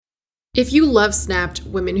If you love Snapped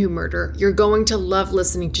Women Who Murder, you're going to love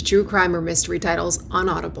listening to true crime or mystery titles on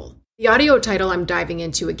Audible. The audio title I'm diving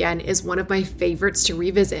into again is one of my favorites to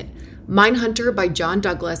revisit, Mindhunter by John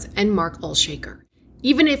Douglas and Mark Olshaker.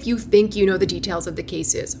 Even if you think you know the details of the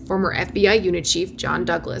cases former FBI unit chief John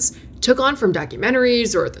Douglas took on from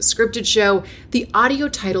documentaries or the scripted show, the audio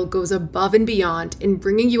title goes above and beyond in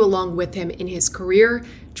bringing you along with him in his career,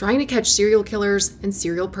 trying to catch serial killers and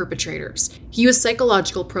serial perpetrators. He used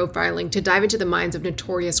psychological profiling to dive into the minds of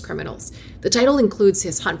notorious criminals. The title includes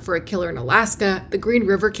his hunt for a killer in Alaska, the Green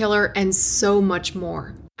River Killer, and so much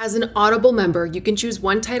more. As an Audible member, you can choose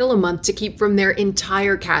one title a month to keep from their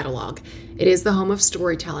entire catalog. It is the home of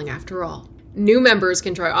storytelling after all. New members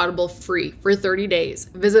can try Audible free for 30 days.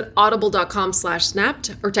 Visit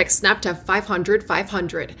audible.com/snapped or text SNAP to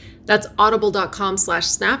 500-500. That's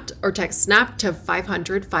audible.com/snapped or text SNAP to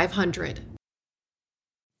 500-500.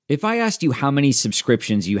 If I asked you how many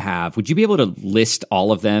subscriptions you have, would you be able to list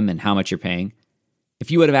all of them and how much you're paying?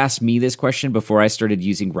 If you would have asked me this question before I started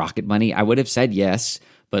using Rocket Money, I would have said yes,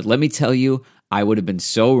 but let me tell you, I would have been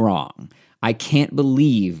so wrong. I can't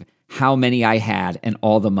believe how many I had and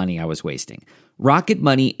all the money I was wasting. Rocket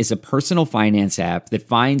Money is a personal finance app that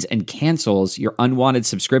finds and cancels your unwanted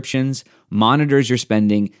subscriptions, monitors your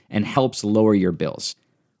spending, and helps lower your bills.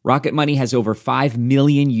 Rocket Money has over 5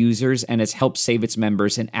 million users and has helped save its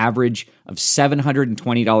members an average of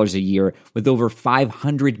 $720 a year with over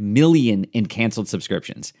 500 million in canceled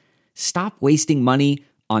subscriptions. Stop wasting money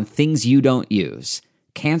on things you don't use.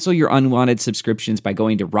 Cancel your unwanted subscriptions by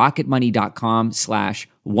going to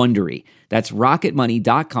rocketmoney.com/Wondery. That's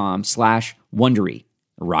rocketmoney.com/Wondery.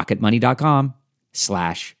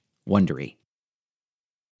 rocketmoney.com/Wondery.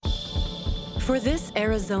 For this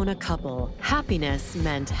Arizona couple, happiness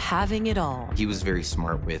meant having it all. He was very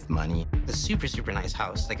smart with money. A super, super nice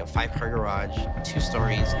house, like a 5-car garage, 2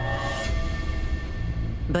 stories.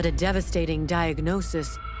 But a devastating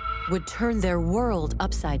diagnosis would turn their world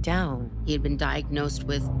upside down. He had been diagnosed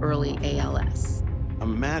with early ALS.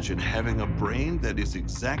 Imagine having a brain that is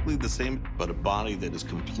exactly the same, but a body that is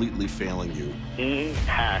completely failing you. He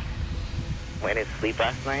passed went to sleep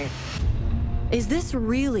last night. Is this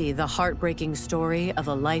really the heartbreaking story of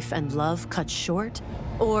a life and love cut short?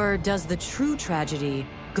 Or does the true tragedy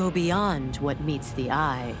go beyond what meets the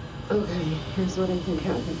eye? Okay, here's what I think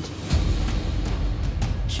happened.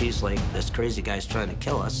 She's like, this crazy guy's trying to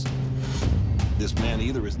kill us. This man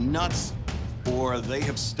either is nuts or they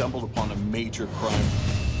have stumbled upon a major crime.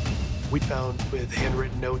 We found with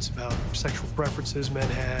handwritten notes about sexual preferences men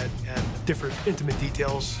had and different intimate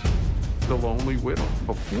details. The lonely widow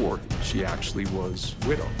before she actually was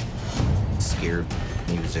widowed. Scared.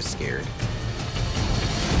 He was just scared.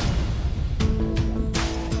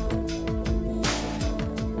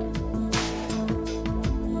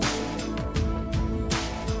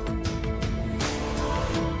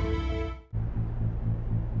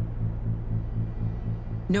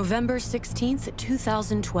 November 16th,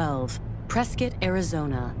 2012, Prescott,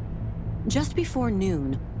 Arizona. Just before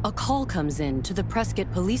noon, a call comes in to the Prescott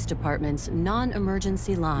Police Department's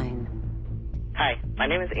non-emergency line. Hi, my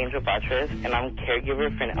name is Angel Batres, and I'm a caregiver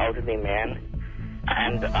for an elderly man.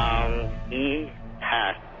 And he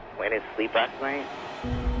passed went to sleep last night.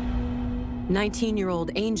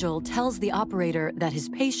 19-year-old Angel tells the operator that his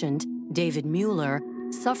patient, David Mueller,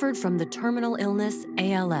 suffered from the terminal illness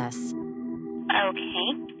ALS. Okay.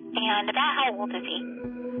 And about how old is he?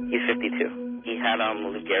 He's 52. He had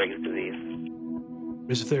Lou Gehrig's disease.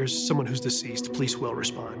 If there's someone who's deceased, police will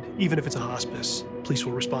respond. Even if it's a hospice, police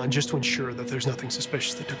will respond just to ensure that there's nothing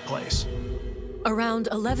suspicious that took place. Around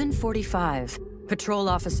 11:45, patrol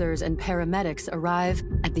officers and paramedics arrive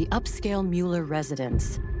at the upscale Mueller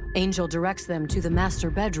residence. Angel directs them to the master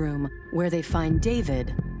bedroom, where they find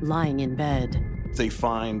David lying in bed. They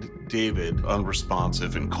find David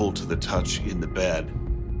unresponsive and cold to the touch in the bed.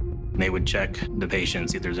 They would check the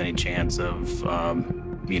patient, see if there's any chance of,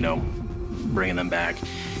 bringing them back,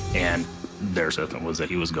 and their assessment was that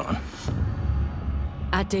he was gone.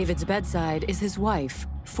 At David's bedside is his wife,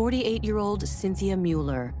 48-year-old Cynthia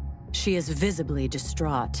Mueller. She is visibly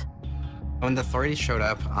distraught. When the authorities showed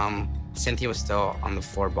up, Cynthia was still on the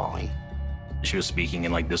floor bawling. She was speaking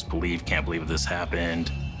in disbelief, can't believe this happened.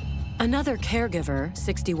 Another caregiver,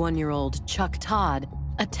 61-year-old Chuck Todd,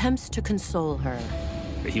 attempts to console her.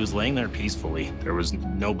 He was laying there peacefully. There was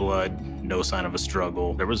no blood, no sign of a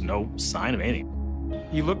struggle. There was no sign of anything.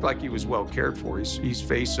 He looked like he was well cared for. He's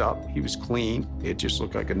face up, he was clean. It just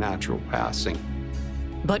looked like a natural passing.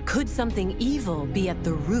 But could something evil be at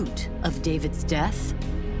the root of David's death?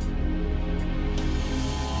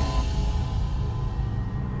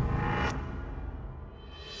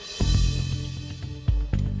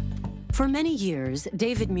 For many years,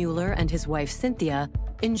 David Mueller and his wife Cynthia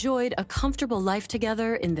enjoyed a comfortable life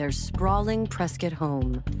together in their sprawling Prescott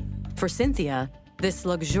home. For Cynthia, this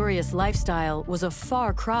luxurious lifestyle was a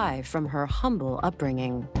far cry from her humble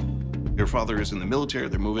upbringing. Her father is in the military.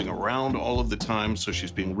 They're moving around all of the time, so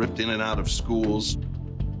she's being ripped in and out of schools.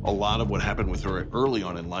 A lot of what happened with her early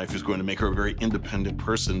on in life is going to make her a very independent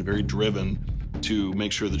person, very driven to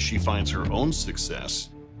make sure that she finds her own success.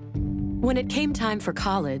 When it came time for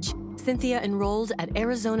college, Cynthia enrolled at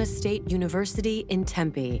Arizona State University in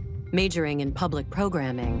Tempe, majoring in public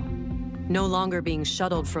programming. No longer being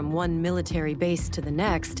shuttled from one military base to the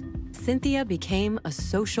next, Cynthia became a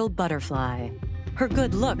social butterfly. Her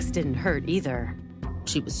good looks didn't hurt either.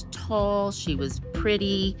 She was tall, she was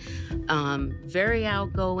pretty, very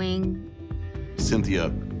outgoing. Cynthia,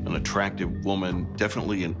 an attractive woman,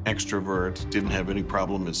 definitely an extrovert, didn't have any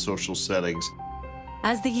problem in social settings.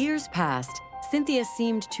 As the years passed, Cynthia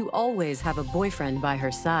seemed to always have a boyfriend by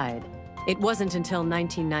her side. It wasn't until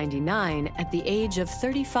 1999, at the age of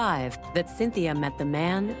 35, that Cynthia met the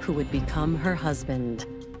man who would become her husband.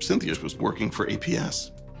 Cynthia was working for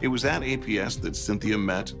APS. It was at APS that Cynthia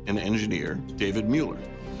met an engineer, David Mueller,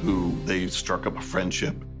 who they struck up a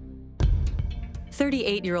friendship.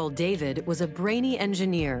 38-year-old David was a brainy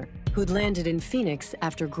engineer who'd landed in Phoenix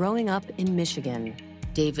after growing up in Michigan.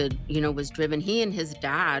 David, was driven. He and his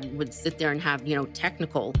dad would sit there and have,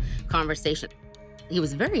 technical conversation. He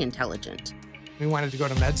was very intelligent. We wanted to go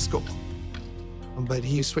to med school, but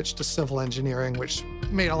he switched to civil engineering, which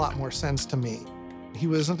made a lot more sense to me. He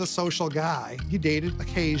wasn't a social guy. He dated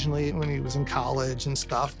occasionally when he was in college and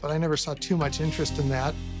stuff, but I never saw too much interest in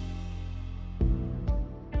that.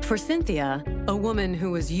 For Cynthia, a woman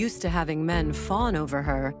who was used to having men fawn over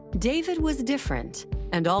her, David was different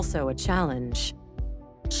and also a challenge.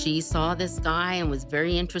 She saw this guy and was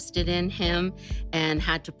very interested in him and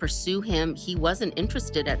had to pursue him. He wasn't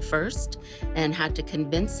interested at first and had to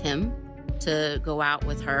convince him to go out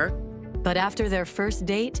with her. But after their first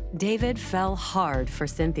date, David fell hard for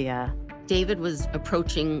Cynthia. David was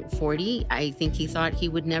approaching 40. I think he thought he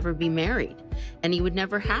would never be married and he would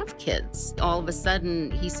never have kids. All of a sudden,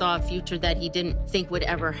 he saw a future that he didn't think would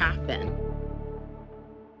ever happen.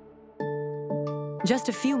 Just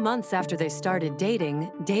a few months after they started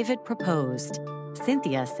dating, David proposed.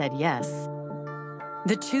 Cynthia said yes.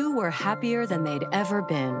 The two were happier than they'd ever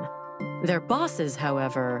been. Their bosses,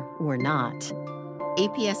 however, were not.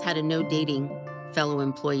 APS had a no dating fellow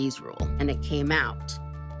employees rule, and it came out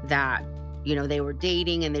that, they were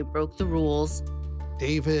dating and they broke the rules.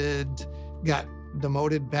 David got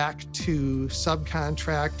demoted back to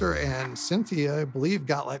subcontractor, and Cynthia, I believe,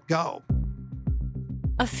 got let go.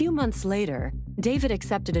 A few months later, David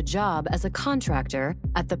accepted a job as a contractor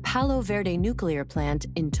at the Palo Verde nuclear plant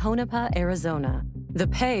in Tonopah, Arizona. The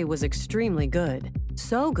pay was extremely good,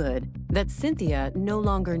 so good that Cynthia no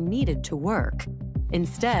longer needed to work.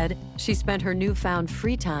 Instead, she spent her newfound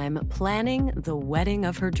free time planning the wedding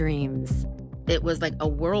of her dreams. It was like a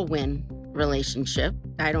whirlwind relationship.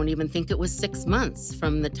 I don't even think it was 6 months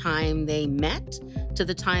from the time they met to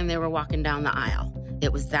the time they were walking down the aisle.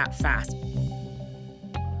 It was that fast.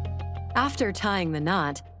 After tying the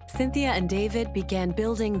knot, Cynthia and David began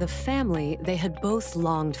building the family they had both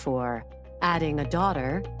longed for, adding a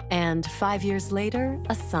daughter and, 5 years later,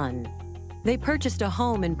 a son. They purchased a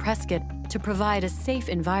home in Prescott to provide a safe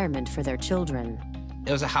environment for their children.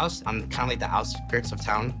 It was a house on kind of like the outskirts of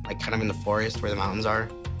town, like kind of in the forest where the mountains are.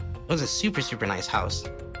 It was a super, super nice house.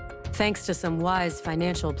 Thanks to some wise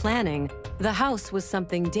financial planning, the house was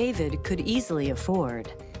something David could easily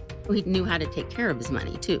afford. He knew how to take care of his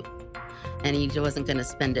money, too. And he wasn't going to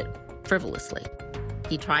spend it frivolously.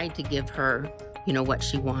 He tried to give her, what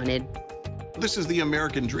she wanted. This is the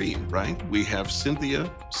American dream, right? We have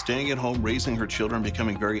Cynthia staying at home, raising her children,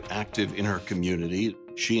 becoming very active in her community.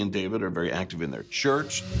 She and David are very active in their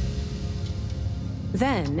church.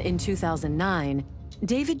 Then, in 2009,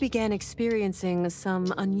 David began experiencing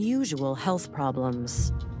some unusual health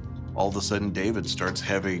problems. All of a sudden, David starts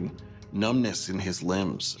having numbness in his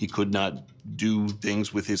limbs. He could not do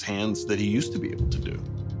things with his hands that he used to be able to do.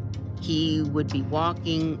 He would be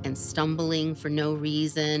walking and stumbling for no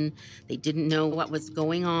reason. They didn't know what was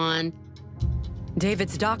going on.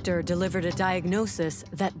 David's doctor delivered a diagnosis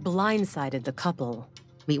that blindsided the couple.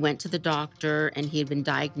 We went to the doctor, and he had been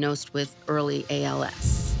diagnosed with early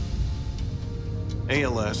ALS.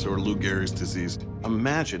 ALS, or Lou Gehrig's disease.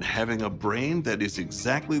 Imagine having a brain that is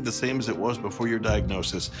exactly the same as it was before your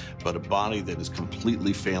diagnosis, but a body that is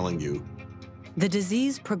completely failing you. The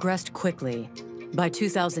disease progressed quickly. By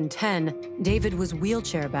 2010, David was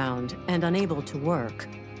wheelchair-bound and unable to work.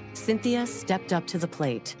 Cynthia stepped up to the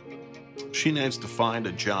plate. She needs to find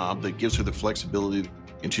a job that gives her the flexibility,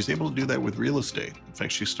 and she's able to do that with real estate. In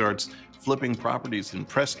fact, she starts flipping properties in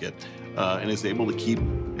Prescott and is able to keep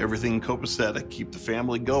everything copacetic, keep the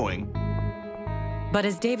family going. But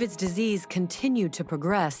as David's disease continued to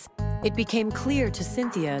progress, it became clear to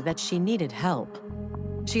Cynthia that she needed help.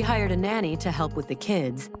 She hired a nanny to help with the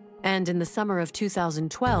kids, and in the summer of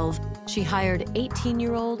 2012, she hired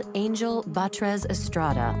 18-year-old Angel Batres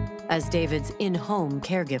Estrada as David's in-home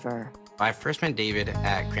caregiver. I first met David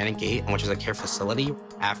at Granite Gate, which is a care facility.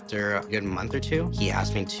 After a good month or two, he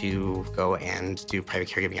asked me to go and do private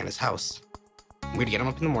caregiving at his house. We'd get him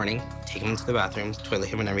up in the morning, take him into the bathroom, toilet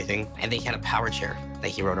him and everything, and then he had a power chair that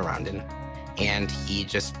he rode around in. And he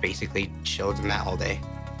just basically chilled in that all day.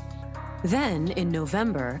 Then, in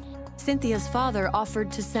November, Cynthia's father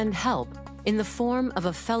offered to send help in the form of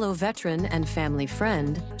a fellow veteran and family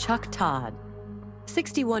friend, Chuck Todd.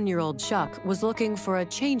 61-year-old Chuck was looking for a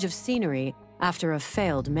change of scenery after a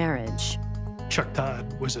failed marriage. Chuck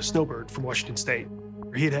Todd was a snowbird from Washington State.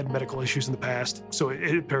 He had had medical issues in the past, so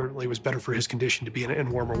it apparently was better for his condition to be in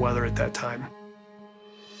warmer weather at that time.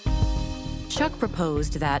 Chuck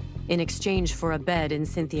proposed that, in exchange for a bed in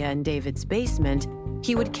Cynthia and David's basement,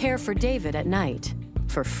 he would care for David at night,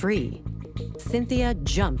 for free. Cynthia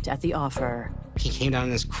jumped at the offer. He came down in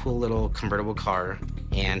this cool little convertible car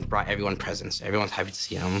and brought everyone presents. Everyone was happy to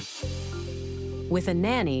see him. With a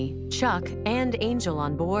nanny, Chuck, and Angel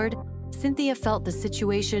on board, Cynthia felt the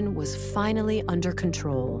situation was finally under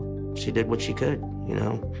control. She did what she could,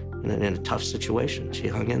 in a tough situation. She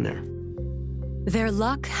hung in there. Their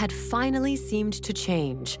luck had finally seemed to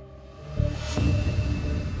change,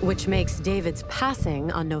 which makes David's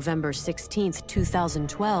passing on November 16th,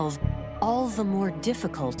 2012, all the more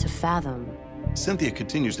difficult to fathom. Cynthia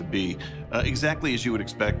continues to be exactly as you would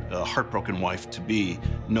expect a heartbroken wife to be,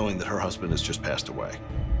 knowing that her husband has just passed away.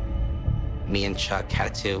 Me and Chuck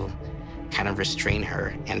had to kind of restrain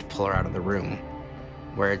her and pull her out of the room,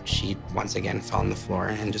 where she once again fell on the floor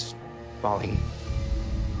and just bawling.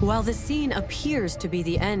 While the scene appears to be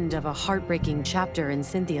the end of a heartbreaking chapter in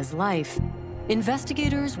Cynthia's life,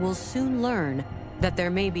 investigators will soon learn that there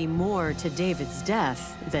may be more to David's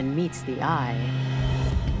death than meets the eye.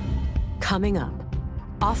 Coming up,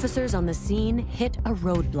 officers on the scene hit a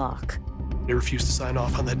roadblock. They refused to sign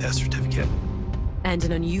off on that death certificate. And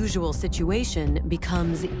an unusual situation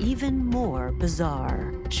becomes even more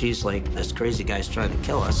bizarre. She's like, this crazy guy's trying to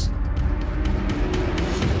kill us.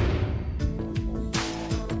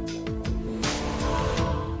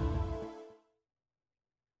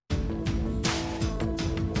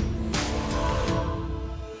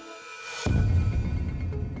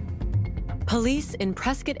 Police in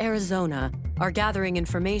Prescott, Arizona, are gathering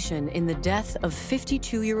information in the death of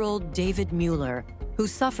 52-year-old David Mueller, who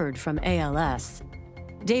suffered from ALS.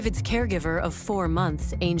 David's caregiver of 4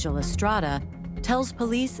 months, Angel Estrada, tells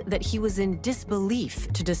police that he was in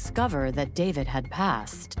disbelief to discover that David had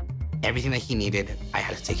passed. Everything that he needed, I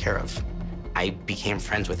had to take care of. I became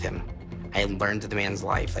friends with him. I learned the man's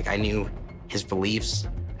life. I knew his beliefs.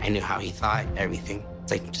 I knew how he thought, everything.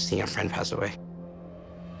 It's like just seeing a friend pass away.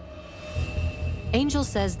 Angel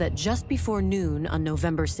says that just before noon on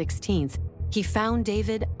November 16th, he found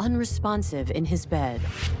David unresponsive in his bed.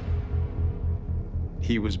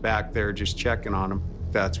 He was back there just checking on him.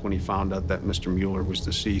 That's when he found out that Mr. Mueller was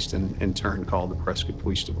deceased and in turn called the Prescott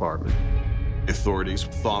Police Department. Authorities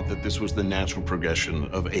thought that this was the natural progression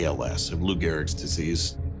of ALS, of Lou Gehrig's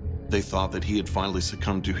disease. They thought that he had finally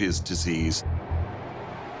succumbed to his disease.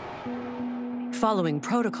 Following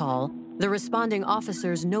protocol, the responding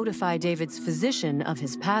officers notify David's physician of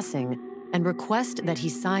his passing and request that he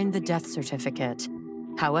sign the death certificate.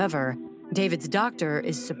 However, David's doctor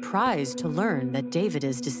is surprised to learn that David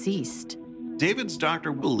is deceased. David's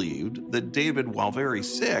doctor believed that David, while very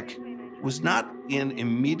sick, was not in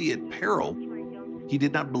immediate peril. He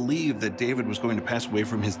did not believe that David was going to pass away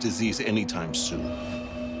from his disease anytime soon.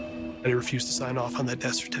 They refused to sign off on that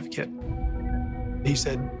death certificate. He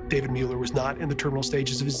said David Mueller was not in the terminal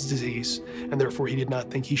stages of his disease, and therefore he did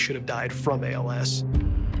not think he should have died from ALS.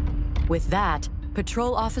 With that,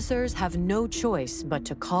 patrol officers have no choice but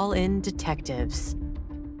to call in detectives.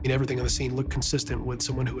 Everything on the scene looked consistent with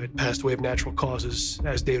someone who had passed away of natural causes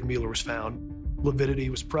as David Mueller was found.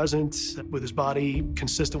 Lividity was present with his body,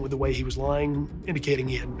 consistent with the way he was lying, indicating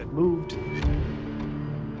he hadn't been moved.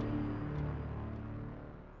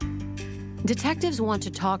 Detectives want to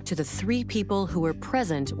talk to the 3 people who were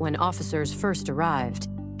present when officers first arrived,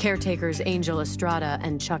 caretakers Angel Estrada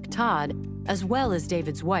and Chuck Todd, as well as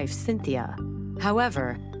David's wife, Cynthia.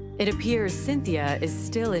 However, it appears Cynthia is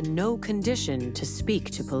still in no condition to speak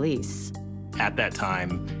to police. At that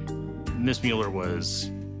time, Miss Mueller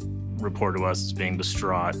was reported to us as being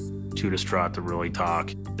distraught, too distraught to really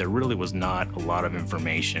talk. There really was not a lot of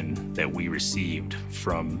information that we received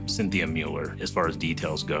from Cynthia Mueller as far as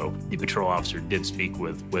details go. The patrol officer did speak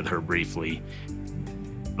with her briefly,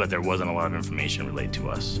 but there wasn't a lot of information relayed to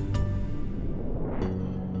us.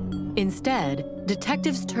 Instead,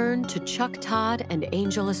 detectives turned to Chuck Todd and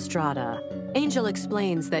Angel Estrada. Angel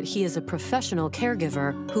explains that he is a professional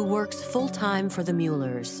caregiver who works full-time for the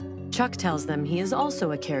Muellers. Chuck tells them he is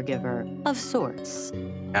also a caregiver, of sorts.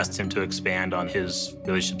 Asked him to expand on his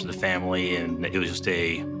relationship to the family, and it was just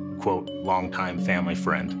a, quote, longtime family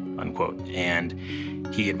friend, unquote. And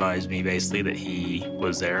he advised me basically that he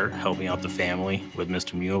was there helping out the family with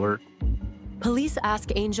Mr. Mueller. Police ask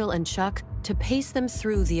Angel and Chuck to pace them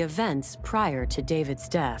through the events prior to David's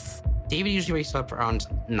death. David usually wakes up around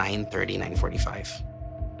 9:30,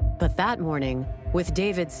 9:45. But that morning, with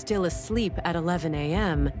David still asleep at 11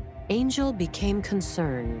 a.m., Angel became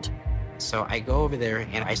concerned. So I go over there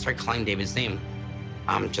and I start calling David's name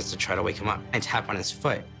just to try to wake him up. I tap on his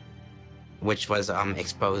foot, which was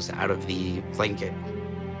exposed out of the blanket.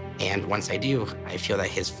 And once I do, I feel that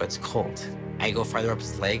his foot's cold. I go farther up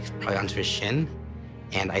his leg, probably onto his shin,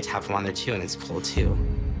 and I tap him on there too, and it's cold too.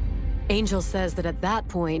 Angel says that at that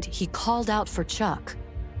point, he called out for Chuck.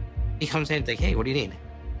 He comes in and like, hey, what do you need?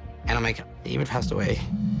 And I'm like, David passed away.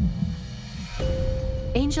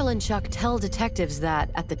 Angel and Chuck tell detectives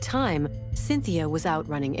that, at the time, Cynthia was out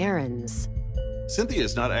running errands. Cynthia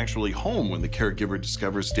is not actually home when the caregiver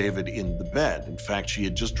discovers David in the bed. In fact, she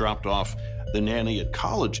had just dropped off the nanny at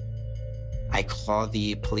college. I call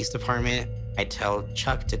the police department. I tell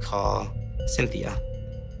Chuck to call Cynthia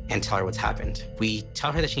and tell her what's happened. We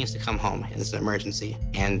tell her that she needs to come home and it's an emergency.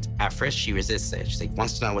 And at first she resists it. She's like,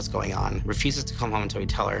 wants to know what's going on, refuses to come home until we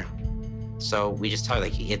tell her. So we just tell her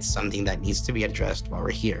like it's something that needs to be addressed while we're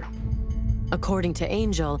here. According to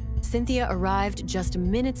Angel, Cynthia arrived just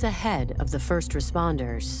minutes ahead of the first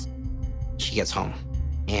responders. She gets home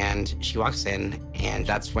and she walks in, and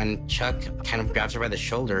that's when Chuck kind of grabs her by the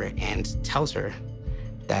shoulder and tells her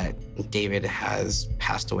that David has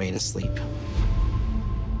passed away in his sleep.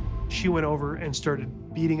 She went over and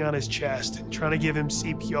started beating on his chest and trying to give him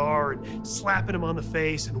CPR and slapping him on the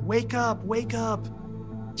face and wake up, wake up.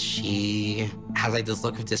 She has like this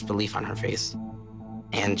look of disbelief on her face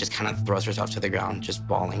and just kind of throws herself to the ground, just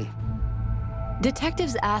bawling.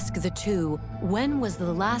 Detectives ask the two, when was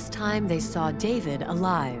the last time they saw David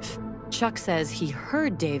alive? Chuck says he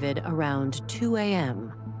heard David around 2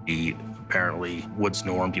 a.m. He apparently would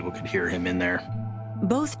snore and people could hear him in there.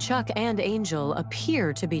 Both Chuck and Angel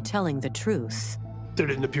appear to be telling the truth. There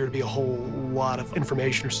didn't appear to be a whole lot of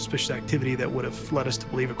information or suspicious activity that would have led us to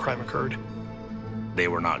believe a crime occurred. They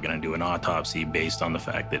were not going to do an autopsy based on the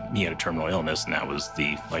fact that he had a terminal illness, and that was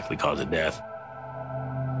the likely cause of death.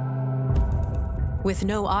 With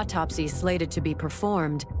no autopsy slated to be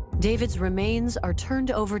performed, David's remains are turned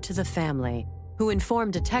over to the family, who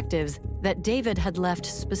informed detectives that David had left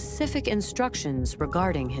specific instructions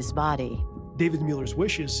regarding his body. David Mueller's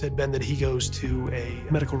wishes had been that he goes to a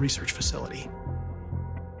medical research facility.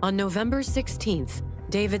 On November 16th,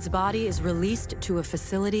 David's body is released to a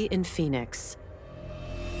facility in Phoenix.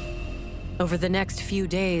 Over the next few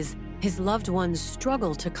days, his loved ones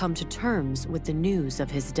struggle to come to terms with the news of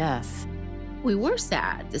his death. We were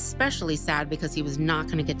sad, especially sad because he was not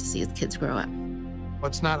going to get to see his kids grow up.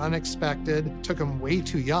 It's not unexpected. Took him way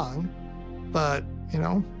too young. But,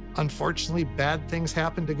 unfortunately, bad things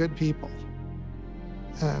happen to good people.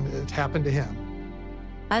 And it happened to him.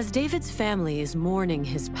 As David's family is mourning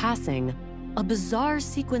his passing, a bizarre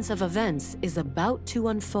sequence of events is about to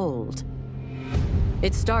unfold.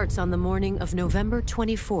 It starts on the morning of November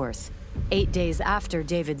 24th, 8 days after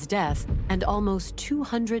David's death and almost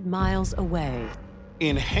 200 miles away.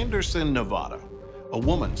 In Henderson, Nevada, a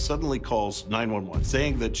woman suddenly calls 911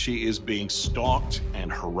 saying that she is being stalked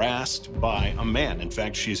and harassed by a man. In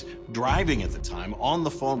fact, she's driving at the time on the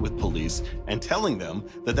phone with police and telling them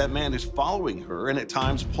that that man is following her and at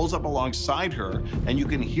times pulls up alongside her, and you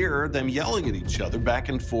can hear them yelling at each other back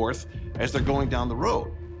and forth as they're going down the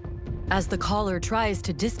road. As the caller tries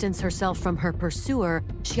to distance herself from her pursuer,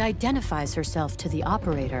 she identifies herself to the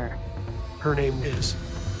operator. Her name is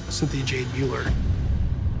Cynthia Jane Mueller.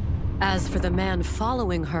 As for the man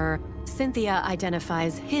following her, Cynthia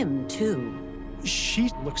identifies him too. She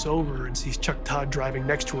looks over and sees Chuck Todd driving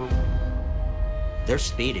next to her. They're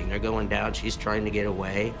speeding, they're going down. She's trying to get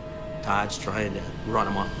away. Todd's trying to run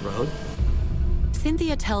him off the road.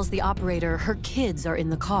 Cynthia tells the operator her kids are in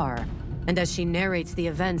the car. And as she narrates the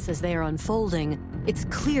events as they are unfolding, it's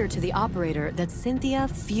clear to the operator that Cynthia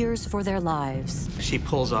fears for their lives. She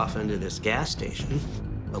pulls off into this gas station,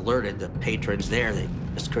 alerted the patrons there that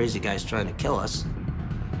this crazy guy's trying to kill us.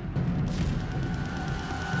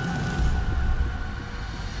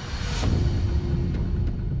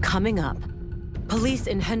 Coming up, police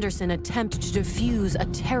in Henderson attempt to defuse a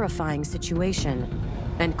terrifying situation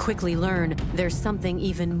and quickly learn there's something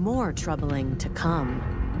even more troubling to come.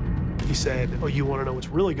 He said, "Oh, you want to know what's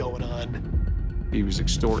really going on?" He was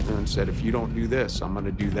extorting her and said, "If you don't do this, I'm going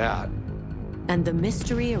to do that." And the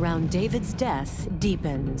mystery around David's death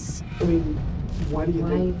deepens. I mean, why do you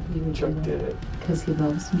think he would Chuck do did that? it? Because he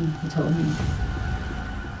loves me, he told me.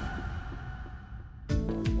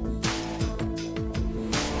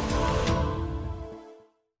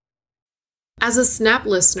 As a Snap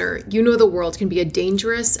listener, you know the world can be a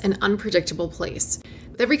dangerous and unpredictable place.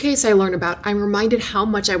 With every case I learn about, I'm reminded how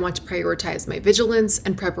much I want to prioritize my vigilance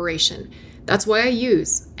and preparation. That's why I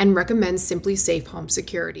use and recommend SimpliSafe Home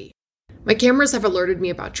Security. My cameras have alerted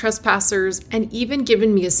me about trespassers and even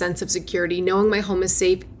given me a sense of security knowing my home is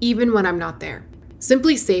safe even when I'm not there.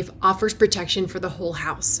 SimpliSafe offers protection for the whole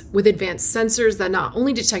house with advanced sensors that not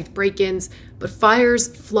only detect break-ins, but fires,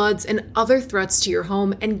 floods, and other threats to your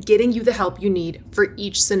home and getting you the help you need for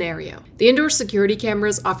each scenario. The indoor security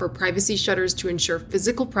cameras offer privacy shutters to ensure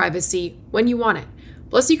physical privacy when you want it.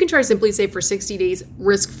 Plus, you can try SimpliSafe for 60 days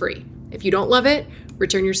risk-free. If you don't love it,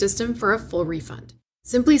 return your system for a full refund.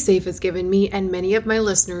 SimpliSafe has given me and many of my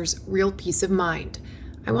listeners real peace of mind.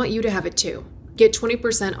 I want you to have it too. Get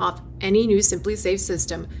 20% off any new SimpliSafe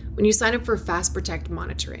system when you sign up for Fast Protect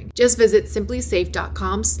monitoring. Just visit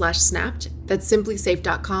simplisafe.com/snapped. That's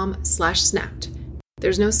simplisafe.com/snapped.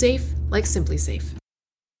 There's no safe like SimpliSafe.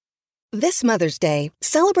 This Mother's Day,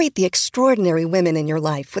 celebrate the extraordinary women in your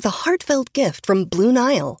life with a heartfelt gift from Blue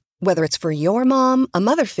Nile. Whether it's for your mom, a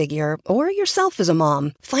mother figure, or yourself as a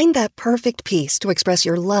mom, find that perfect piece to express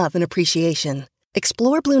your love and appreciation.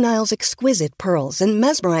 Explore Blue Nile's exquisite pearls and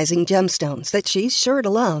mesmerizing gemstones that she's sure to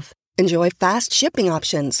love. Enjoy fast shipping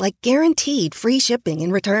options like guaranteed free shipping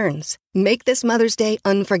and returns. Make this Mother's Day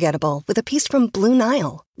unforgettable with a piece from Blue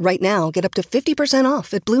Nile. Right now, get up to 50%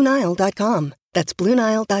 off at BlueNile.com. That's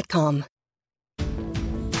BlueNile.com.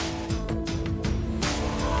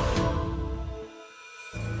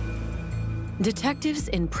 Detectives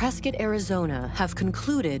in Prescott, Arizona have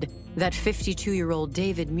concluded that 52-year-old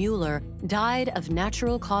David Mueller died of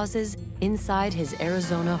natural causes inside his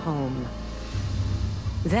Arizona home.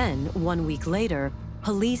 Then, 1 week later,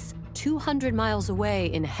 police 200 miles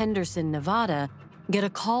away in Henderson, Nevada, get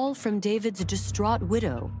a call from David's distraught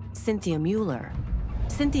widow, Cynthia Mueller.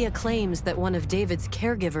 Cynthia claims that one of David's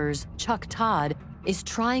caregivers, Chuck Todd, is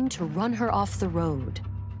trying to run her off the road.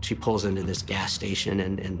 She pulls into this gas station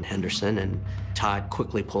in Henderson, and Todd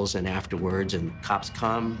quickly pulls in afterwards, and cops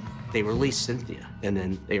come. They release Cynthia, and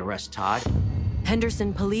then they arrest Todd.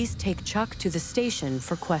 Henderson police take Chuck to the station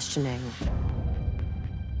for questioning.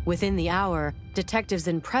 Within the hour, detectives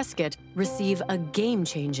in Prescott receive a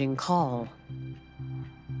game-changing call.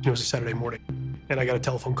 It was a Saturday morning, and I got a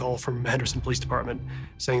telephone call from Henderson Police Department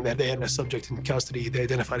saying that they had a subject in custody they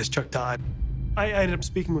identified as Chuck Todd. I ended up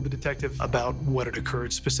speaking with the detective about what had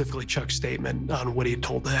occurred, specifically Chuck's statement on what he had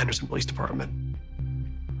told the Henderson Police Department.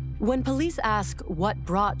 When police ask what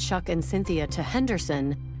brought Chuck and Cynthia to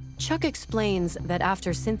Henderson, Chuck explains that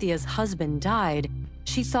after Cynthia's husband died,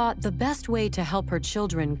 she thought the best way to help her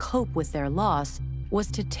children cope with their loss was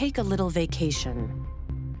to take a little vacation.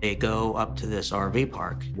 They go up to this RV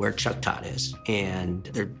park where Chuck Todd is, and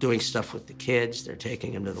they're doing stuff with the kids. They're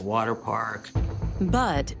taking him to the water park.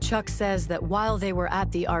 But Chuck says that while they were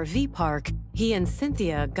at the RV park, he and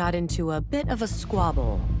Cynthia got into a bit of a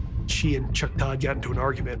squabble. She and Chuck Todd got into an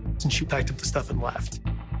argument, and she packed up the stuff and left.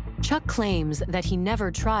 Chuck claims that he never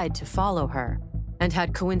tried to follow her and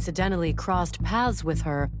had coincidentally crossed paths with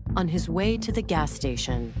her on his way to the gas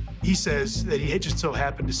station. He says that he had just so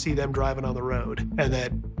happened to see them driving on the road, and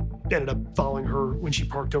that ended up following her when she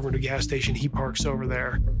parked over at a gas station. He parks over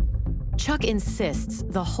there. Chuck insists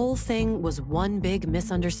the whole thing was one big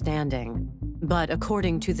misunderstanding. But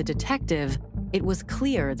according to the detective, it was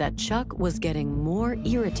clear that Chuck was getting more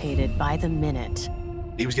irritated by the minute.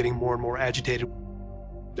 He was getting more and more agitated.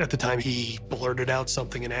 At the time, he blurted out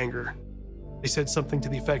something in anger. He said something to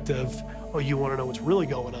the effect of, "Oh, you want to know what's really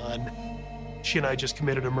going on? She and I just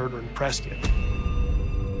committed a murder in Prescott."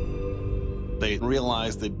 They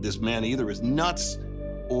realize that this man either is nuts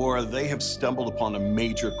or they have stumbled upon a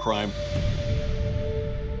major crime.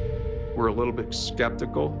 We're a little bit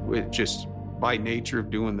skeptical, with just by nature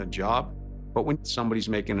of doing the job. But when somebody's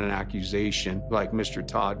making an accusation like Mr.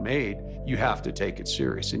 Todd made, you have to take it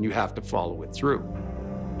serious and you have to follow it through.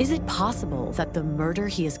 Is it possible that the murder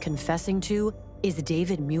he is confessing to is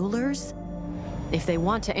David Mueller's? If they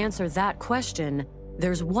want to answer that question,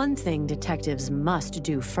 there's one thing detectives must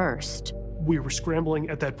do first. We were scrambling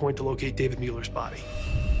at that point to locate David Mueller's body.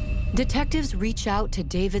 Detectives reach out to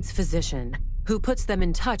David's physician, who puts them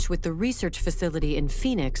in touch with the research facility in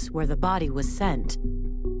Phoenix where the body was sent.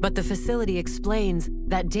 But the facility explains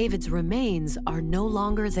that David's remains are no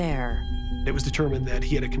longer there. It was determined that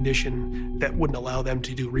he had a condition that wouldn't allow them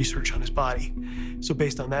to do research on his body. So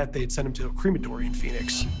based on that, they had sent him to a crematory in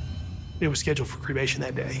Phoenix. It was scheduled for cremation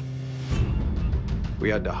that day. We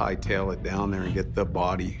had to hightail it down there and get the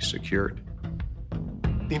body secured.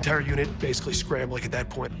 The entire unit basically scrambled at that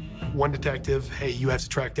point. One detective, hey, you have to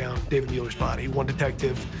track down David Mueller's body. One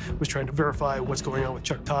detective was trying to verify what's going on with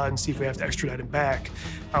Chuck Todd and see if we have to extradite him back.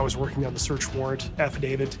 I was working on the search warrant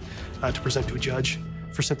affidavit to present to a judge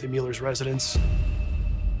for Cynthia Mueller's residence.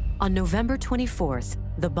 On November 24th,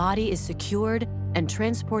 the body is secured and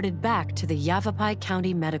transported back to the Yavapai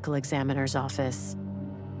County Medical Examiner's office.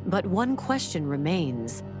 But one question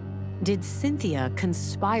remains. Did Cynthia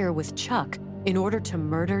conspire with Chuck in order to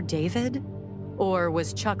murder David? Or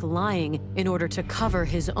was Chuck lying in order to cover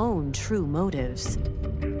his own true motives?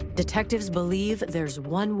 Detectives believe there's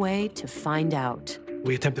one way to find out.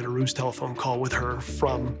 We attempted a ruse telephone call with her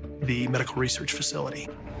from the medical research facility.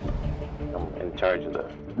 I'm in charge of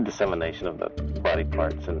the dissemination of the body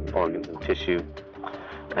parts and organs and tissue.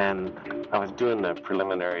 And I was doing the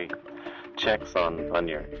preliminary checks on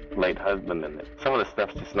your late husband, and some of the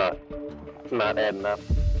stuff's just not adding up.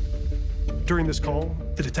 During this call,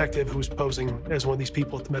 the detective who was posing as one of these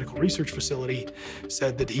people at the medical research facility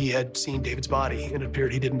said that he had seen David's body and it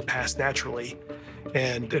appeared he didn't pass naturally,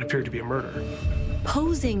 and it appeared to be a murder.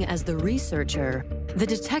 Posing as the researcher, the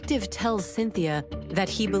detective tells Cynthia that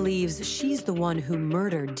he believes she's the one who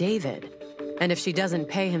murdered David. And if she doesn't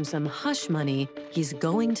pay him some hush money, he's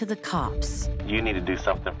going to the cops. You need to do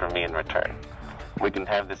something for me in return. We can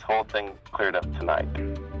have this whole thing cleared up tonight.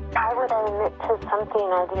 I would admit to something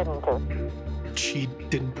I didn't do. She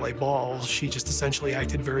didn't play ball. She just essentially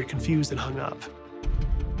acted very confused and hung up.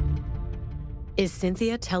 Is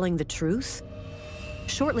Cynthia telling the truth?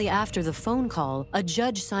 Shortly after the phone call, a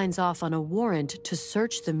judge signs off on a warrant to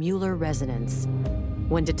search the Mueller residence.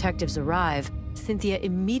 When detectives arrive, Cynthia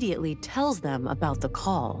immediately tells them about the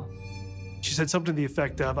call. She said something to the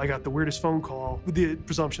effect of, I got the weirdest phone call, with the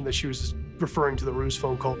presumption that she was referring to the ruse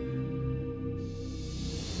phone call.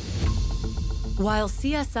 While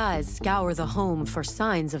CSIs scour the home for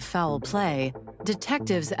signs of foul play,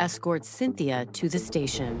 detectives escort Cynthia to the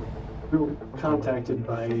station. We were contacted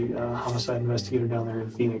by a homicide investigator down there in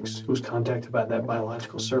Phoenix who was contacted by that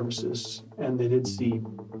biological services, and they did see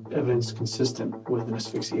evidence consistent with an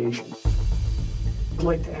asphyxiation. I'd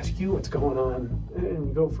like to ask you what's going on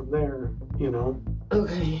and go from there, you know.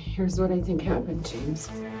 Okay, here's what I think happened, James.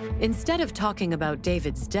 Instead of talking about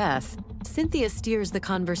David's death, Cynthia steers the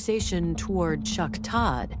conversation toward Chuck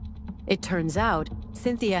Todd. It turns out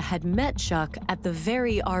Cynthia had met Chuck at the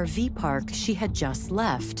very RV park she had just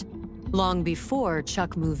left, long before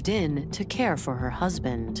Chuck moved in to care for her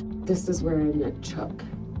husband. This is where I met Chuck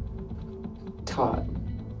Todd,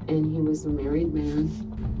 and he was a married man,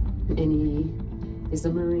 and he is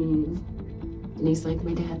a Marine, and he's like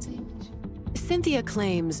my dad's age. Cynthia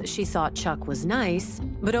claims she thought Chuck was nice,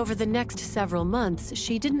 but over the next several months,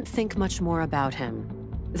 she didn't think much more about him.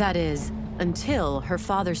 That is, until her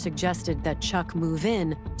father suggested that Chuck move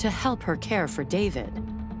in to help her care for David.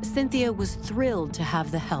 Cynthia was thrilled to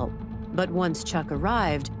have the help, but once Chuck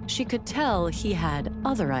arrived, she could tell he had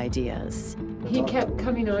other ideas. He kept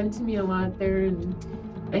coming on to me a lot there, and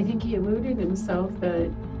I think he eluded himself that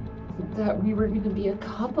we were going to be a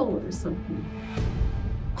couple or something.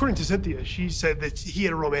 According to Cynthia, she said that he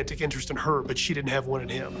had a romantic interest in her, but she didn't have one in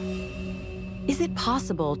him. Is it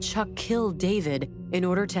possible Chuck killed David in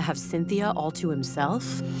order to have Cynthia all to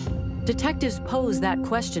himself? Detectives pose that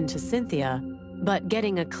question to Cynthia, but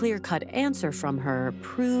getting a clear-cut answer from her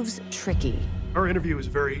proves tricky. Our interview was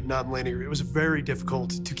very nonlinear. It was very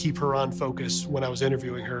difficult to keep her on focus when I was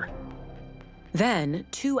interviewing her. Then,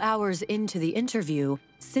 2 hours into the interview,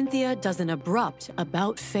 Cynthia does an abrupt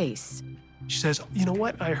about-face. She says, you know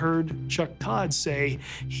what? I heard Chuck Todd say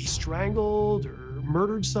he strangled or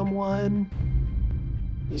murdered someone.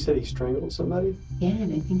 He said he strangled somebody? Yeah,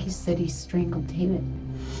 and I think he said he strangled David.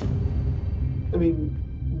 I mean,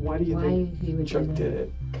 why do you think he would Chuck did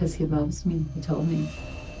it? Because he loves me, he told me.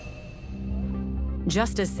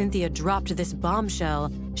 Just as Cynthia dropped this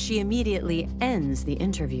bombshell, she immediately ends the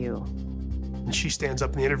interview. And she stands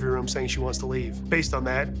up in the interview room saying she wants to leave. Based on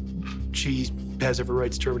that, she has every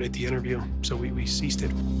right to terminate the interview, so we ceased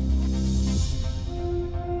it.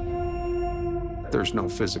 There's no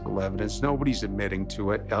physical evidence. Nobody's admitting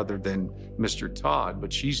to it other than Mr. Todd,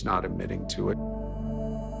 but she's not admitting to it.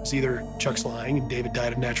 It's either Chuck's lying and David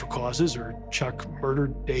died of natural causes, or Chuck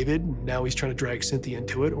murdered David and now he's trying to drag Cynthia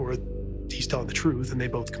into it, or he's telling the truth and they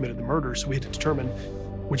both committed the murder, so we had to determine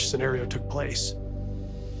which scenario took place.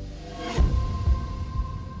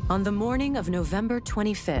 On the morning of November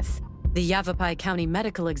 25th, the Yavapai County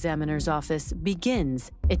Medical Examiner's Office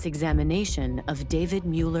begins its examination of David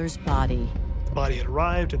Mueller's body. The body had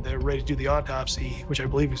arrived and they're ready to do the autopsy, which I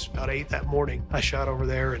believe was about 8 that morning. I shot over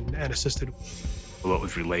there and assisted. What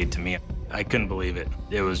was relayed to me, I couldn't believe it.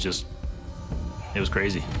 It was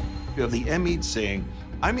crazy. You have the ME saying,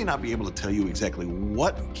 I may not be able to tell you exactly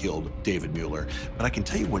what killed David Mueller, but I can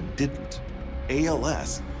tell you what didn't.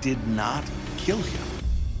 ALS did not kill him.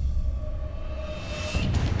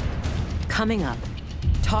 Coming up,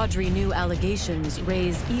 tawdry new allegations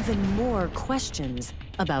raise even more questions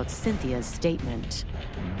about Cynthia's statement.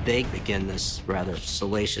 They begin this rather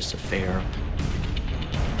salacious affair.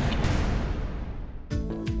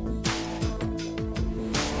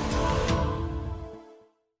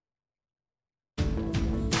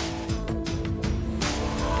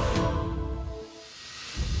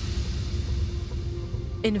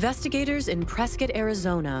 Investigators in Prescott,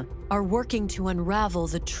 Arizona, are working to unravel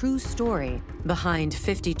the true story behind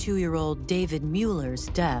 52-year-old David Mueller's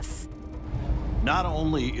death. Not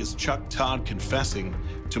only is Chuck Todd confessing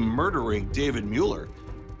to murdering David Mueller,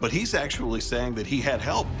 but he's actually saying that he had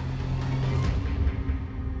help.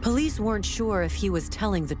 Police weren't sure if he was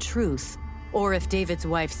telling the truth or if David's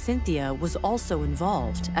wife Cynthia was also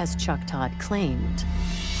involved, as Chuck Todd claimed.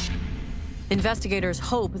 Investigators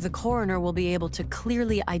hope the coroner will be able to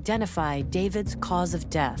clearly identify David's cause of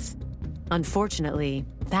death. Unfortunately,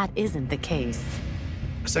 that isn't the case.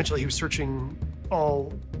 Essentially, he was searching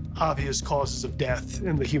all obvious causes of death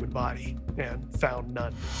in the human body and found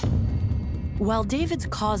none. While David's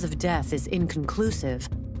cause of death is inconclusive,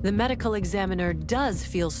 the medical examiner does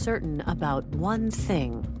feel certain about one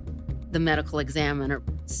thing. The medical examiner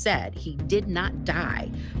said he did not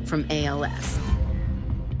die from ALS.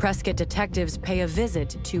 Prescott detectives pay a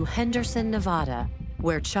visit to Henderson, Nevada,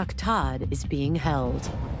 where Chuck Todd is being held.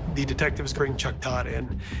 The detectives bring Chuck Todd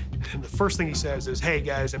in, and the first thing he says is, "Hey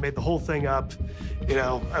guys, I made the whole thing up.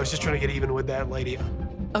 I was just trying to get even with that lady."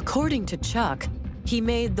 According to Chuck, he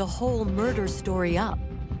made the whole murder story up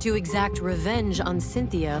to exact revenge on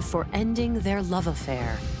Cynthia for ending their love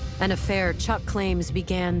affair. An affair Chuck claims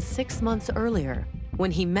began 6 months earlier when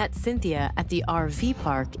he met Cynthia at the RV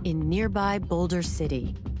park in nearby Boulder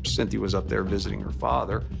City. Cynthia was up there visiting her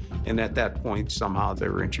father, and at that point, somehow they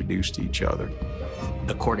were introduced to each other.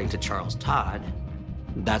 According to Charles Todd,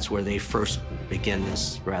 that's where they first begin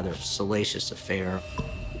this rather salacious affair.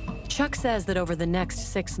 Chuck says that over the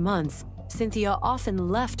next 6 months, Cynthia often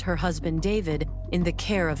left her husband David in the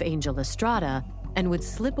care of Angel Estrada and would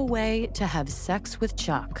slip away to have sex with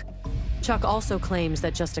Chuck. Chuck also claims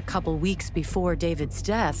that just a couple weeks before David's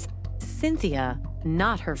death, Cynthia,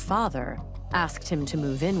 not her father, asked him to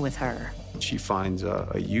move in with her. She finds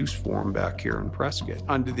a use for him back here in Prescott,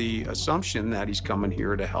 under the assumption that he's coming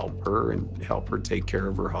here to help her and help her take care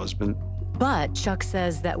of her husband. But Chuck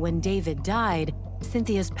says that when David died,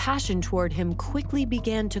 Cynthia's passion toward him quickly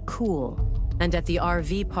began to cool. And at the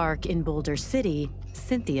RV park in Boulder City,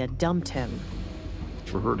 Cynthia dumped him.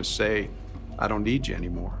 For her to say, "I don't need you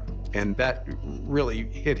anymore," and that really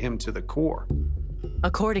hit him to the core.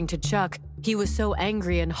 According to Chuck, he was so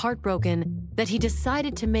angry and heartbroken that he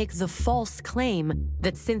decided to make the false claim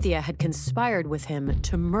that Cynthia had conspired with him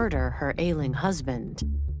to murder her ailing husband.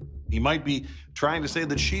 He might be trying to say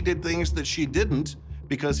that she did things that she didn't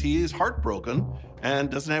because he is heartbroken and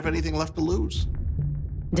doesn't have anything left to lose.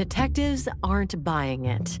 Detectives aren't buying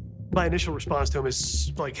it. My initial response to him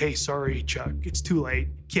is like, "Hey, sorry, Chuck, it's too late.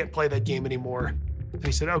 Can't play that game anymore." And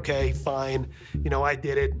he said, "Okay, fine. I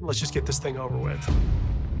did it. Let's just get this thing over with."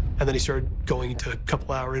 And then he started going into a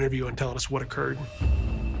couple-hour interview and telling us what occurred.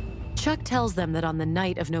 Chuck tells them that on the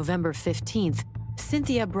night of November 15th,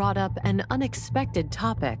 Cynthia brought up an unexpected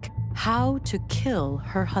topic: how to kill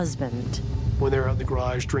her husband. When they were out in the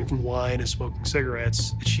garage drinking wine and smoking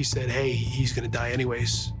cigarettes, she said, "Hey, he's gonna die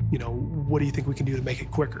anyways. What do you think we can do to make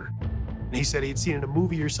it quicker?" And he said he'd seen in a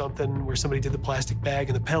movie or something where somebody did the plastic bag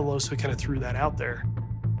and the pillow, so he kind of threw that out there.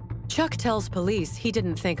 Chuck tells police he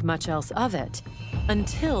didn't think much else of it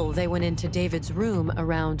until they went into David's room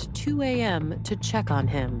around 2 a.m. to check on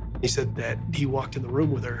him. He said that he walked in the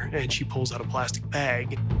room with her and she pulls out a plastic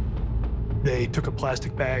bag. They took a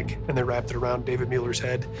plastic bag and they wrapped it around David Mueller's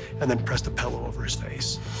head and then pressed a pillow over his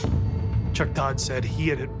face. Chuck Todd said he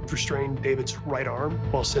had restrained David's right arm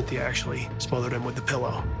while Cynthia actually smothered him with the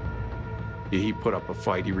pillow. He put up a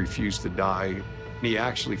fight. He refused to die. He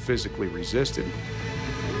actually physically resisted.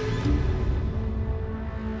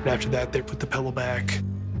 And after that, they put the pillow back,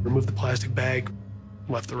 removed the plastic bag,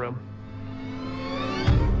 left the room.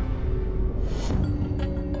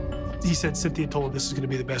 He said Cynthia told him this is going to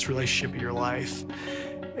be the best relationship of your life.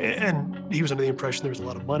 And he was under the impression there was a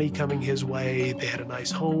lot of money coming his way, they had a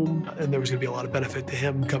nice home, and there was going to be a lot of benefit to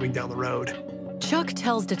him coming down the road. Chuck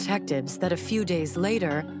tells detectives that a few days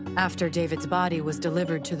later, after David's body was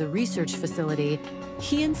delivered to the research facility,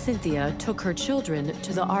 he and Cynthia took her children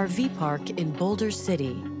to the RV park in Boulder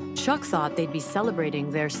City. Chuck thought they'd be celebrating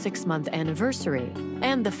their 6-month anniversary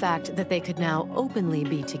and the fact that they could now openly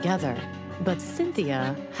be together. But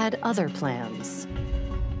Cynthia had other plans.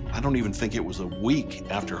 I don't even think it was a week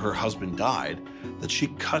after her husband died that she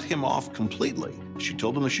cut him off completely. She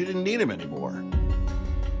told him that she didn't need him anymore.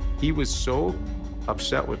 He was so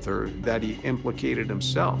upset with her that he implicated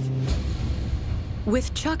himself.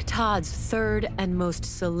 With Chuck Todd's third and most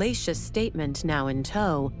salacious statement now in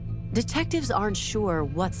tow, detectives aren't sure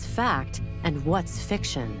what's fact and what's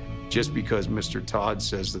fiction. Just because Mr. Todd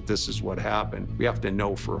says that this is what happened, we have to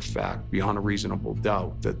know for a fact, beyond a reasonable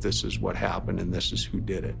doubt, that this is what happened and this is who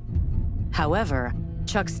did it. However,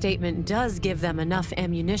 Chuck's statement does give them enough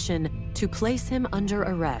ammunition to place him under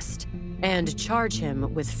arrest and charge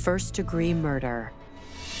him with first-degree murder.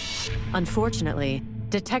 Unfortunately,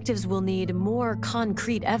 detectives will need more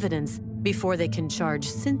concrete evidence before they can charge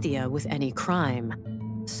Cynthia with any crime.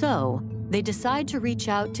 So, they decide to reach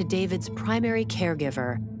out to David's primary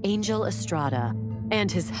caregiver, Angel Estrada, and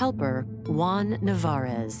his helper, Juan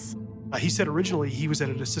Navarez. He said originally he was at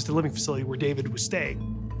an assisted living facility where David was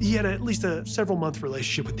staying. He had at least a several-month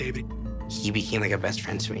relationship with David. He became like a best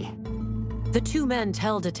friend to me. The two men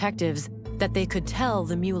tell detectives that they could tell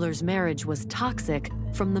the Muellers' marriage was toxic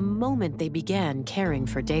from the moment they began caring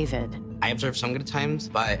for David. I observed some good times,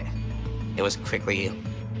 but it was quickly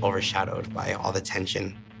overshadowed by all the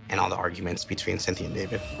tension and all the arguments between Cynthia and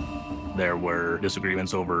David. There were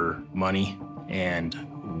disagreements over money and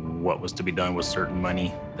what was to be done with certain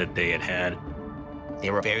money that they had had. They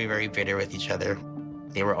were very, very bitter with each other.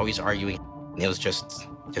 They were always arguing. It was just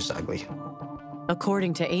ugly.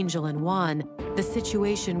 According to Angel and Juan, the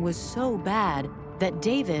situation was so bad that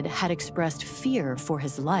David had expressed fear for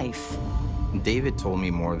his life. David told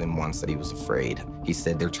me more than once that he was afraid. He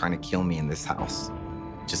said, "They're trying to kill me in this house."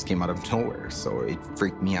 Just came out of nowhere, so it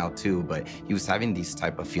freaked me out too, but he was having these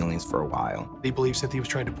type of feelings for a while. They believe Cynthia was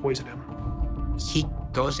trying to poison him. He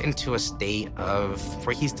goes into a state of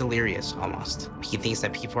where he's delirious almost. He thinks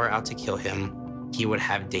that people are out to kill him. He would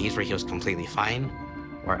have days where he was completely fine,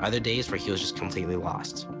 or other days where he was just completely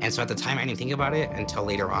lost. And so at the time, I didn't think about it until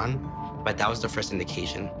later on, but that was the first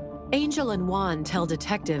indication. Angel and Juan tell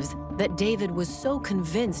detectives that David was so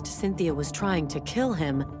convinced Cynthia was trying to kill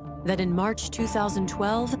him that in March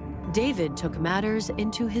 2012, David took matters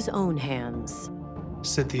into his own hands.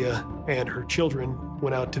 Cynthia and her children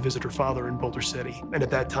went out to visit her father in Boulder City. And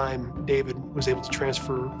at that time, David was able to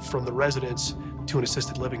transfer from the residence to an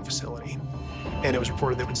assisted living facility. And it was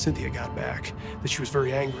reported that when Cynthia got back, that she was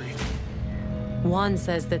very angry. Juan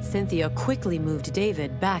says that Cynthia quickly moved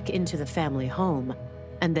David back into the family home,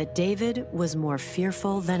 and that David was more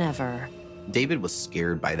fearful than ever. David was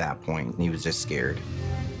scared by that point. He was just scared.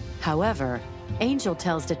 However, Angel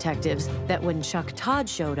tells detectives that when Chuck Todd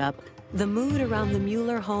showed up, the mood around the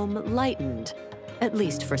Mueller home lightened, at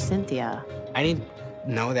least for Cynthia. I didn't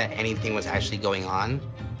know that anything was actually going on,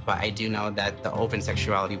 but I do know that the open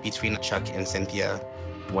sexuality between Chuck and Cynthia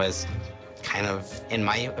was kind of, in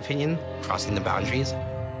my opinion, crossing the boundaries.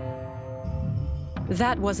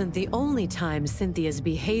 That wasn't the only time Cynthia's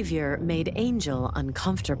behavior made Angel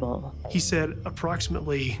uncomfortable. He said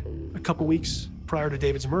approximately a couple weeks prior to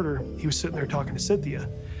David's murder, he was sitting there talking to Cynthia.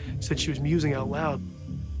 He said she was musing out loud.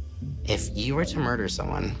 If you were to murder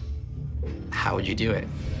someone, how would you do it?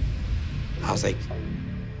 I was like,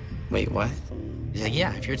 wait, what? He's like,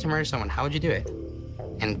 yeah, if you were to murder someone, how would you do it?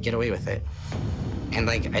 And get away with it. And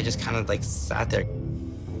like, I just kind of like sat there.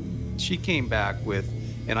 She came back with,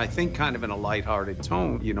 and I think kind of in a lighthearted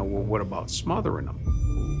tone, you know, well, what about smothering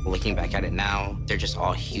them? Looking back at it now, they're just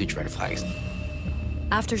all huge red flags.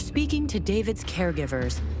 After speaking to David's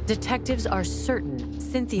caregivers, detectives are certain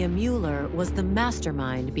Cynthia Mueller was the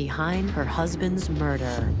mastermind behind her husband's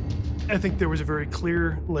murder. I think there was a very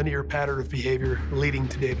clear linear pattern of behavior leading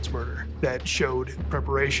to David's murder that showed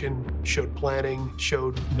preparation, showed planning,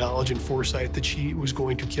 showed knowledge and foresight that she was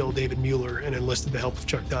going to kill David Mueller and enlisted the help of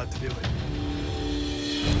Chuck Todd to do it.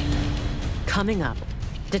 Coming up,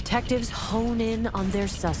 detectives hone in on their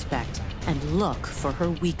suspect and look for her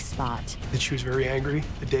weak spot. That she was very angry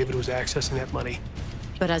that David was accessing that money.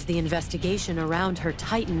 But as the investigation around her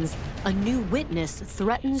tightens, a new witness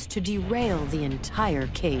threatens to derail the entire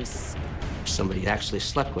case. Somebody actually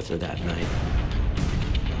slept with her that night.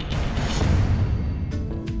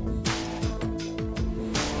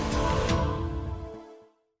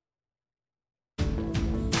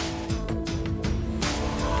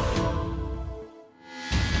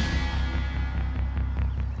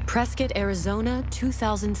 Prescott, Arizona,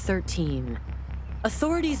 2013.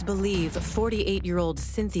 Authorities believe 48-year-old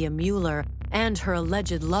Cynthia Mueller and her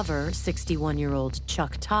alleged lover, 61-year-old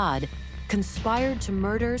Chuck Todd, conspired to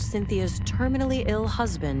murder Cynthia's terminally ill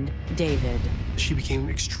husband, David. She became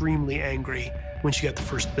extremely angry when she got the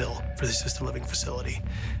first bill for the assisted living facility.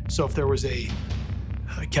 So if there was a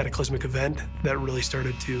cataclysmic event that really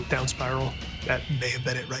started to down spiral, that may have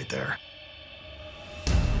been it right there.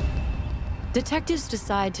 Detectives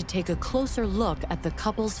decide to take a closer look at the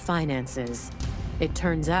couple's finances. It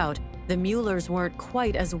turns out the Muellers weren't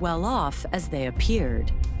quite as well off as they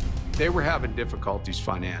appeared. They were having difficulties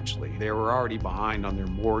financially. They were already behind on their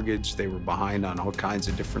mortgage. They were behind on all kinds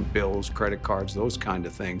of different bills, credit cards, those kind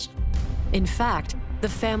of things. In fact, the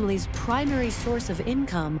family's primary source of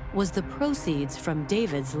income was the proceeds from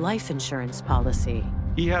David's life insurance policy.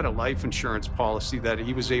 He had a life insurance policy that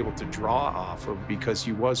he was able to draw off of because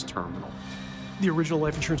he was terminal. The original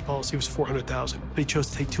life insurance policy was $400,000, but he chose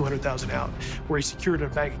to take $200,000 out, where he secured a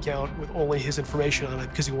bank account with only his information on it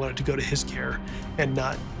because he wanted to go to his care and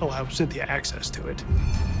not allow Cynthia access to it.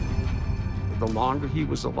 The longer he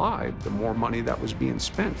was alive, the more money that was being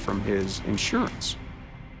spent from his insurance.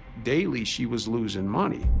 Daily, she was losing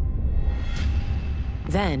money.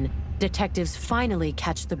 Then, detectives finally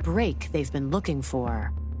catch the break they've been looking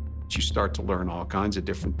for. You start to learn all kinds of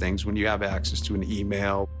different things when you have access to an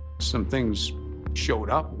email. Some things showed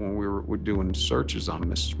up when we were doing searches on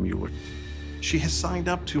Mrs. Mueller. She has signed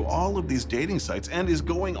up to all of these dating sites and is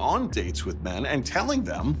going on dates with men and telling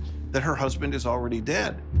them that her husband is already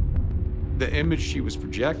dead. The image she was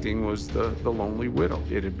projecting was the lonely widow.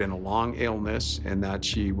 It had been a long illness and that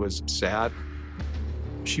she was sad.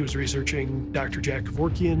 She was researching Dr. Jack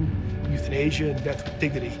Kevorkian, euthanasia, and death with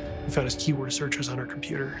dignity, and found his keyword searches on her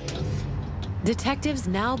computer. Detectives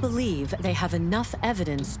now believe they have enough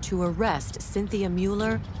evidence to arrest Cynthia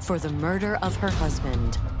Mueller for the murder of her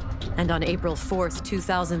husband. And on April 4th,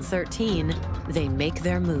 2013, they make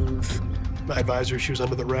their move. I advised her she was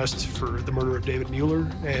under the arrest for the murder of David Mueller,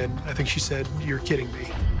 and I think she said, "You're kidding me."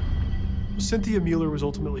 Cynthia Mueller was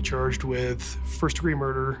ultimately charged with first-degree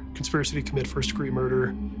murder, conspiracy to commit first-degree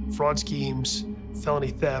murder, fraud schemes,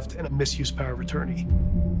 felony theft, and a misuse power of attorney.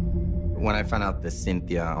 When I found out that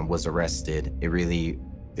Cynthia was arrested,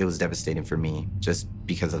 it was devastating for me just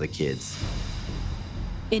because of the kids.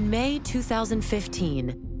 In May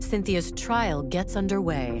 2015, Cynthia's trial gets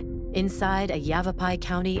underway inside a Yavapai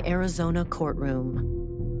County, Arizona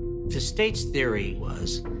courtroom. The state's theory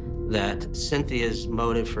was that Cynthia's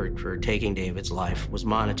motive for taking David's life was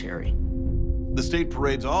monetary. The state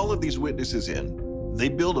parades all of these witnesses in. They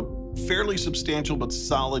build a fairly substantial but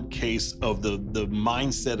solid case of the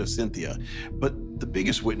mindset of Cynthia. But the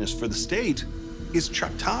biggest witness for the state is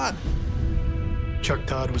Chuck Todd. Chuck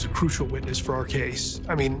Todd was a crucial witness for our case.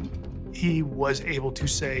 I mean, he was able to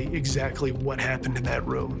say exactly what happened in that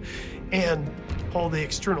room, and all the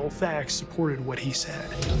external facts supported what he said.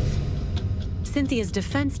 Cynthia's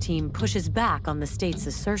defense team pushes back on the state's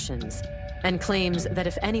assertions and claims that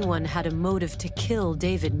if anyone had a motive to kill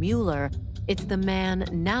David Mueller, it's the man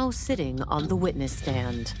now sitting on the witness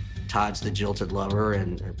stand. Todd's the jilted lover,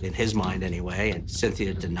 and in his mind anyway, and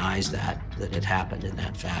Cynthia denies that it happened in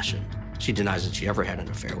that fashion. She denies that she ever had an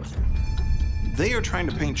affair with him. They are trying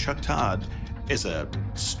to paint Chuck Todd as a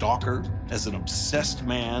stalker, as an obsessed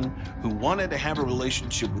man who wanted to have a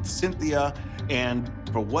relationship with Cynthia, and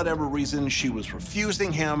for whatever reason, she was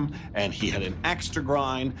refusing him, and he had an axe to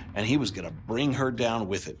grind, and he was gonna bring her down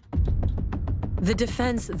with it. The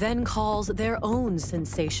defense then calls their own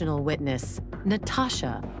sensational witness,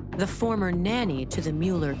 Natasha, the former nanny to the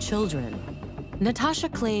Mueller children. Natasha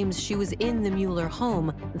claims she was in the Mueller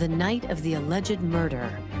home the night of the alleged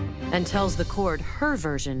murder and tells the court her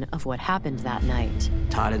version of what happened that night.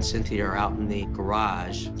 Todd and Cynthia are out in the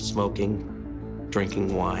garage smoking,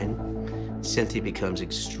 drinking wine. Cynthia becomes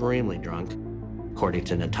extremely drunk, according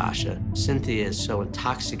to Natasha. Cynthia is so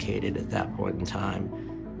intoxicated at that point in time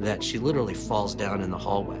that she literally falls down in the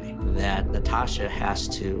hallway, that Natasha has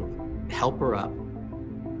to help her up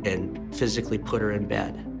and physically put her in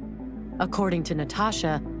bed. According to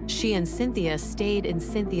Natasha, she and Cynthia stayed in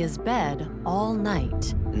Cynthia's bed all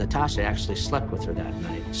night. Natasha actually slept with her that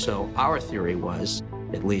night. So our theory was,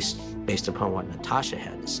 at least based upon what Natasha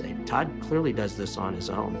had to say, Todd clearly does this on his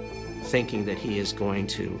own, thinking that he is going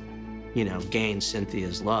to, gain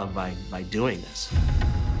Cynthia's love by doing this.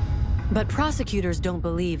 But prosecutors don't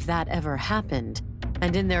believe that ever happened.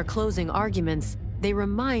 And in their closing arguments, they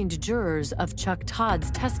remind jurors of Chuck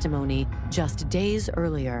Todd's testimony just days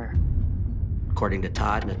earlier. According to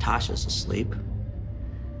Todd, Natasha's asleep,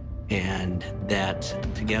 and that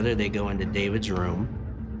together they go into David's room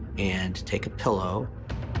and take a pillow,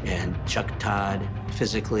 and Chuck Todd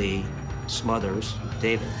physically smothers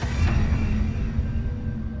David.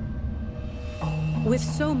 With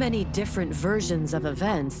so many different versions of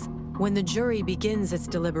events, when the jury begins its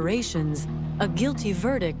deliberations, a guilty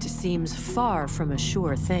verdict seems far from a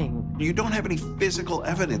sure thing. You don't have any physical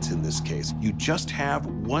evidence in this case. You just have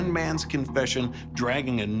one man's confession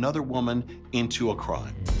dragging another woman into a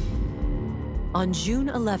crime. On June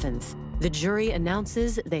 11th, the jury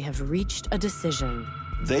announces they have reached a decision.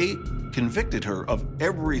 They convicted her of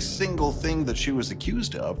every single thing that she was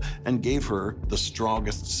accused of and gave her the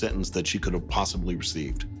strongest sentence that she could have possibly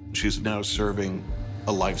received. She's now serving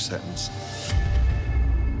a life sentence.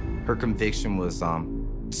 Her conviction was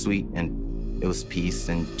sweet, and it was peace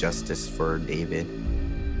and justice for David.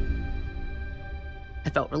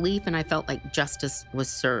 I felt relief, and I felt like justice was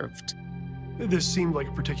served. This seemed like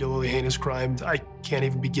a particularly heinous crime. I can't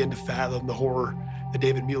even begin to fathom the horror that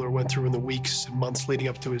David Mueller went through in the weeks and months leading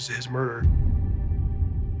up to his murder.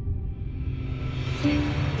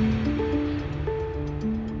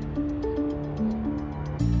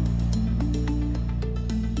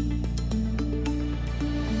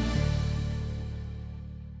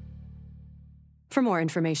 For more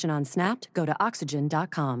information on Snapped, go to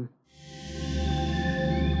Oxygen.com.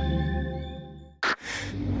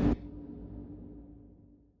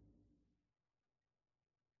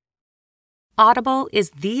 Audible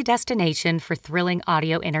is the destination for thrilling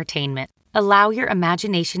audio entertainment. Allow your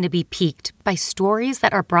imagination to be piqued by stories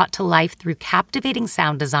that are brought to life through captivating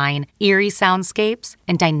sound design, eerie soundscapes,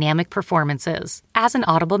 and dynamic performances. As an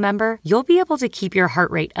Audible member, you'll be able to keep your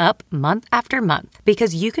heart rate up month after month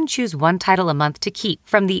because you can choose one title a month to keep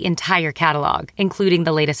from the entire catalog, including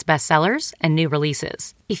the latest bestsellers and new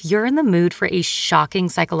releases. If you're in the mood for a shocking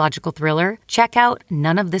psychological thriller, check out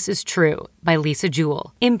None of This Is True by Lisa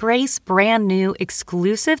Jewell. Embrace brand new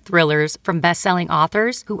exclusive thrillers from best-selling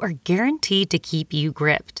authors who are guaranteed to keep you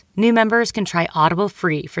gripped. New members can try Audible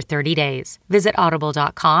free for 30 days. Visit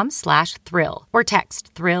audible.com/thrill or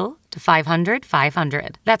text thrill to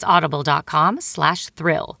 500-500. That's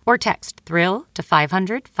audible.com/thrill or text thrill to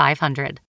 500-500.